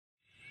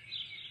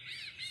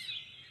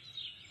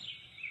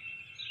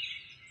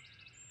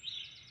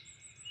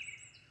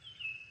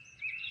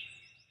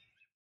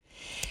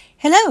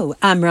Hello,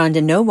 I'm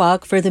Rhonda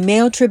Nowak for the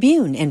Mail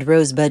Tribune and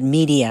Rosebud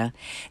Media.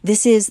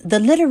 This is The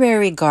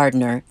Literary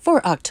Gardener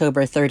for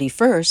October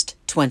 31st,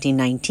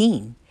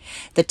 2019.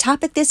 The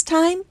topic this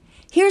time?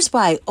 Here's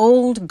why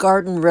old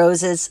garden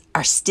roses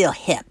are still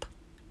hip.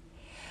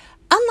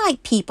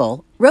 Unlike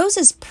people,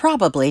 roses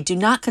probably do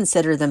not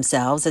consider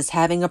themselves as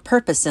having a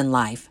purpose in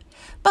life.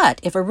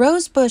 But if a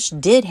rose bush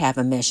did have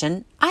a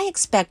mission, I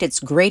expect its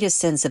greatest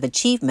sense of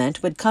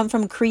achievement would come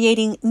from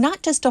creating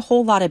not just a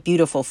whole lot of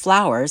beautiful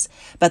flowers,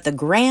 but the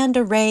grand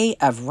array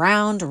of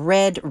round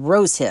red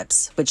rose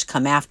hips which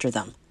come after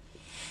them.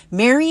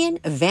 Marion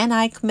Van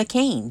Eyck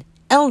McCain,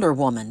 Elder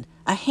Woman,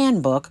 A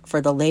Handbook for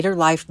the Later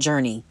Life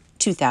Journey,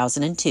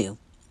 2002.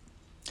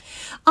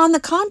 On the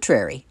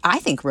contrary, I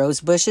think rose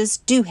bushes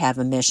do have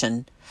a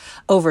mission.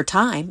 Over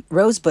time,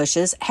 rose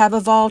bushes have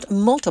evolved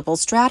multiple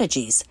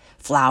strategies: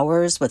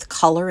 flowers with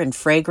color and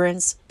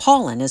fragrance,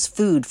 pollen as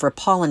food for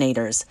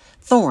pollinators,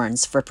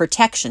 thorns for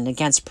protection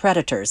against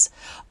predators,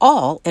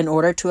 all in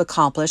order to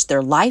accomplish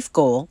their life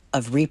goal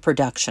of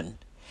reproduction.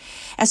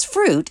 As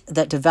fruit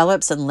that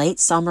develops in late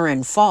summer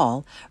and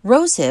fall,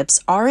 rose hips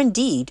are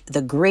indeed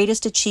the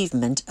greatest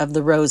achievement of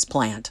the rose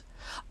plant.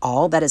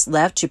 All that is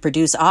left to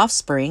produce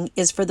offspring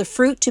is for the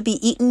fruit to be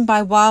eaten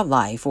by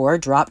wildlife or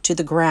dropped to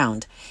the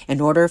ground in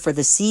order for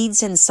the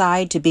seeds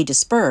inside to be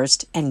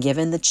dispersed and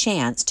given the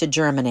chance to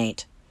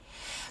germinate.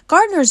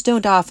 Gardeners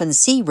don't often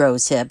see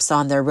rose hips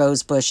on their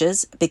rose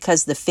bushes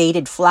because the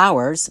faded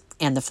flowers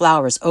and the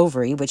flower's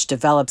ovary, which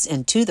develops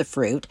into the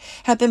fruit,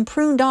 have been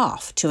pruned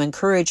off to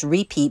encourage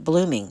repeat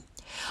blooming.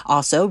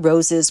 Also,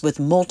 roses with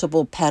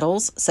multiple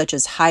petals, such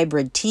as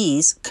hybrid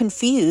teas,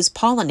 confuse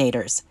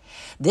pollinators.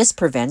 This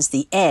prevents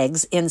the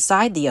eggs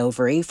inside the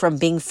ovary from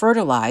being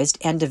fertilized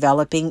and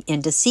developing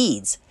into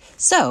seeds.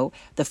 So,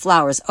 the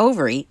flower's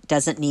ovary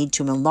doesn't need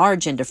to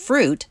enlarge into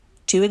fruit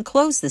to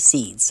enclose the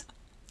seeds.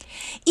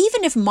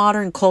 Even if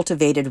modern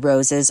cultivated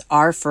roses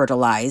are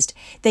fertilized,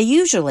 they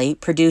usually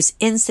produce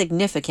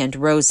insignificant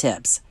rose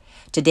hips.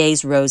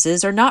 Today's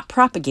roses are not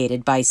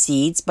propagated by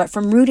seeds but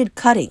from rooted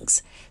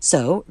cuttings,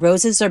 so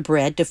roses are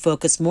bred to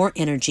focus more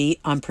energy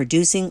on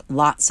producing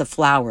lots of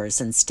flowers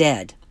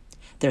instead.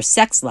 Their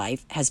sex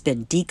life has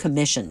been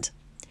decommissioned.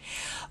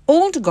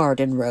 Old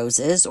garden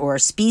roses, or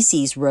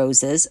species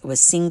roses with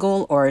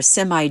single or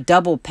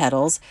semi-double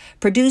petals,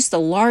 produce the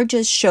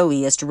largest,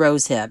 showiest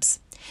rose hips.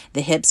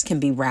 The hips can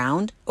be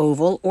round,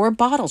 oval, or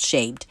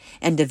bottle-shaped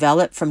and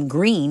develop from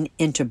green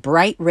into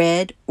bright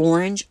red,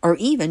 orange, or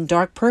even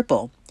dark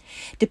purple.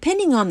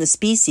 Depending on the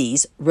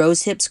species,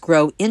 rose hips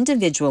grow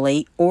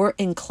individually or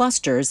in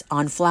clusters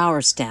on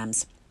flower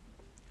stems.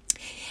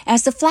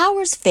 As the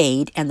flowers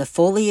fade and the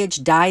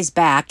foliage dies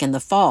back in the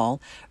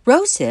fall,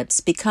 rose hips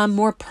become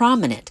more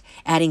prominent,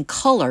 adding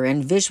color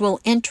and visual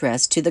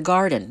interest to the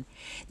garden.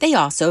 They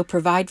also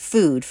provide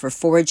food for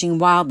foraging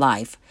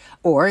wildlife,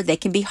 or they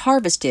can be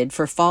harvested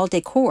for fall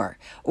decor,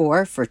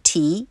 or for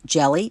tea,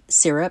 jelly,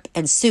 syrup,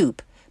 and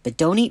soup, but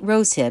don't eat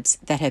rose hips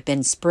that have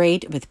been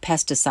sprayed with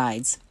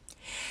pesticides.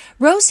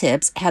 Rose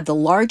hips have the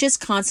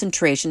largest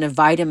concentration of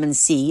vitamin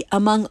C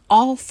among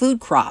all food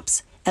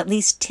crops, at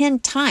least 10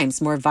 times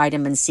more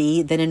vitamin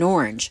C than an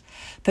orange,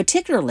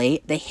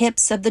 particularly the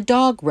hips of the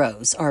dog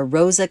rose, or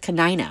Rosa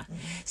canina,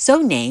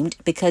 so named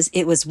because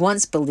it was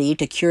once believed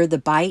to cure the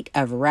bite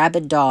of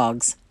rabid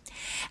dogs.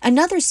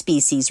 Another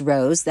species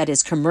rose that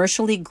is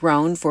commercially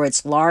grown for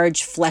its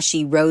large,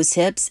 fleshy rose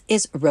hips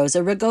is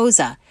Rosa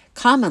rugosa,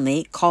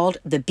 commonly called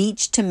the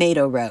beach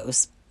tomato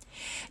rose.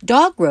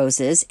 Dog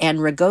roses and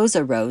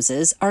rugosa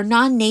roses are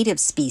non-native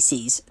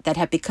species that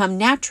have become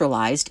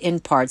naturalized in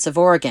parts of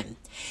Oregon.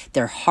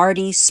 They're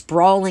hardy,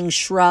 sprawling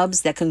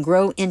shrubs that can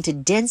grow into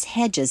dense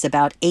hedges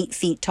about 8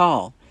 feet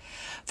tall.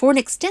 For an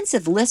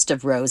extensive list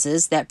of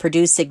roses that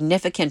produce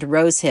significant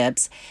rose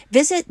hips,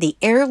 visit the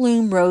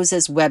Heirloom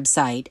Roses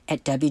website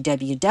at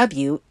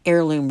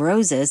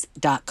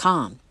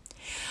www.heirloomroses.com.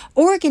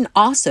 Oregon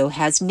also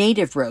has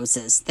native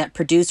roses that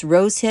produce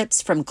rose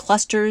hips from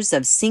clusters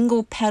of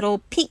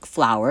single-petal pink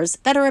flowers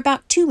that are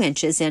about 2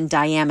 inches in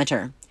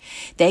diameter.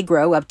 They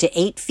grow up to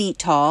 8 feet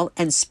tall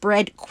and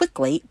spread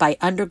quickly by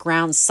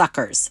underground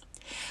suckers.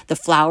 The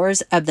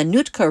flowers of the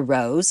Nootka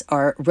rose,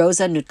 or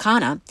Rosa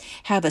nutkana,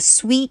 have a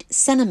sweet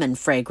cinnamon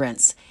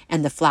fragrance,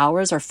 and the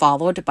flowers are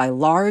followed by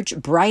large,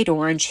 bright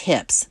orange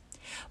hips.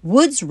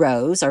 Woods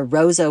rose, or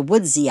Rosa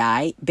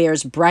woodsii,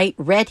 bears bright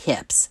red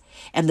hips,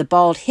 and the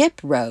bald hip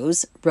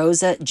rose,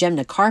 Rosa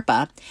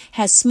gymnocarpa,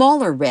 has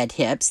smaller red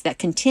hips that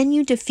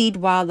continue to feed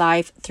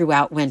wildlife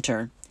throughout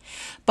winter.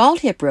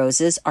 Bald hip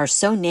roses are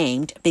so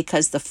named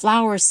because the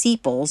flower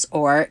sepals,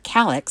 or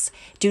calyx,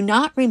 do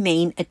not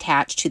remain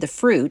attached to the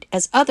fruit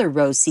as other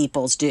rose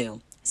sepals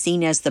do,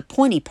 seen as the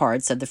pointy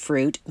parts of the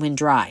fruit when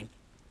dry.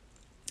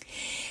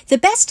 The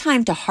best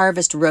time to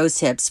harvest rose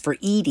hips for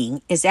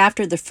eating is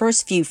after the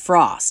first few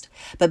frosts,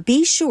 but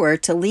be sure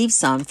to leave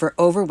some for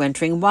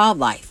overwintering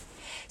wildlife.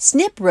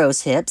 Snip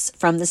rose hips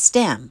from the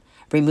stem.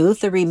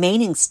 Remove the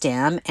remaining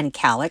stem and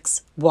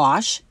calyx,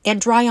 wash, and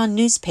dry on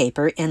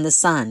newspaper in the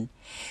sun.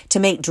 To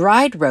make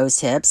dried rose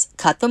hips,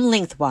 cut them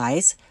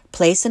lengthwise,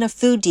 Place in a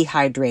food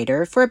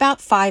dehydrator for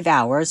about 5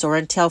 hours or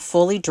until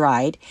fully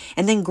dried,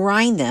 and then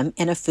grind them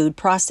in a food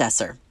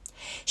processor.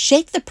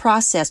 Shake the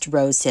processed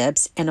rose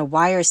hips in a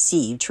wire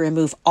sieve to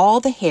remove all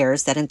the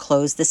hairs that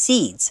enclose the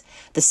seeds.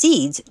 The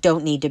seeds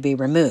don't need to be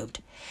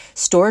removed.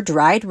 Store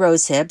dried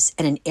rose hips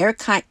in an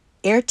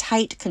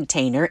airtight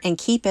container and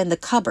keep in the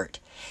cupboard.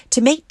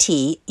 To make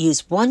tea,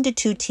 use 1 to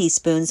 2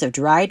 teaspoons of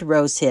dried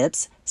rose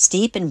hips,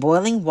 steep in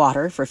boiling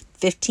water for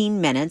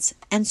 15 minutes,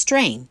 and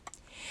strain.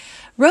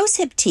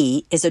 Rosehip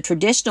tea is a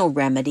traditional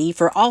remedy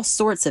for all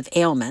sorts of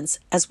ailments,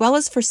 as well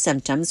as for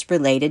symptoms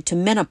related to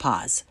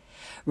menopause.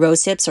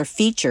 Rosehips are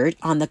featured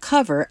on the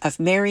cover of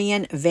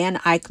Marian Van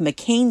Eyck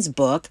McCain's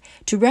book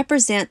to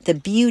represent the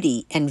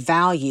beauty and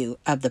value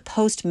of the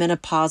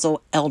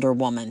postmenopausal elder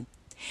woman.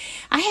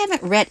 I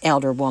haven't read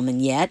Elder Woman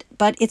yet,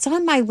 but it's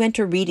on my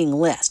winter reading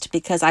list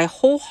because I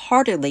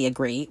wholeheartedly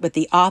agree with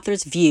the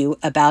author's view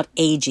about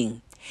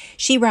aging.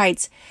 She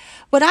writes,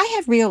 "What I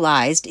have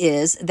realized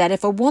is that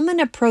if a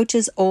woman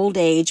approaches old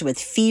age with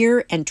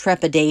fear and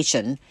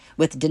trepidation,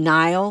 with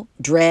denial,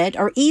 dread,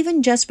 or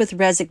even just with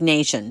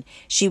resignation,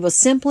 she will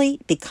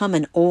simply become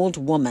an old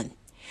woman.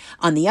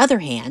 On the other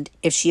hand,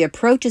 if she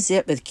approaches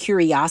it with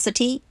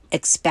curiosity,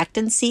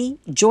 expectancy,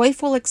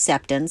 joyful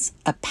acceptance,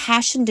 a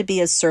passion to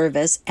be of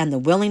service, and the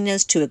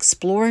willingness to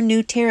explore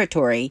new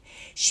territory,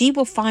 she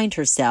will find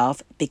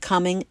herself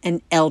becoming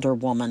an elder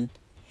woman."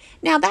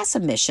 Now that's a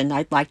mission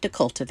I'd like to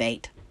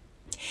cultivate.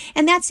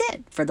 And that's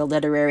it for the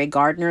Literary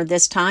Gardener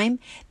this time.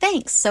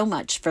 Thanks so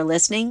much for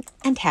listening,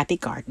 and happy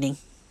gardening.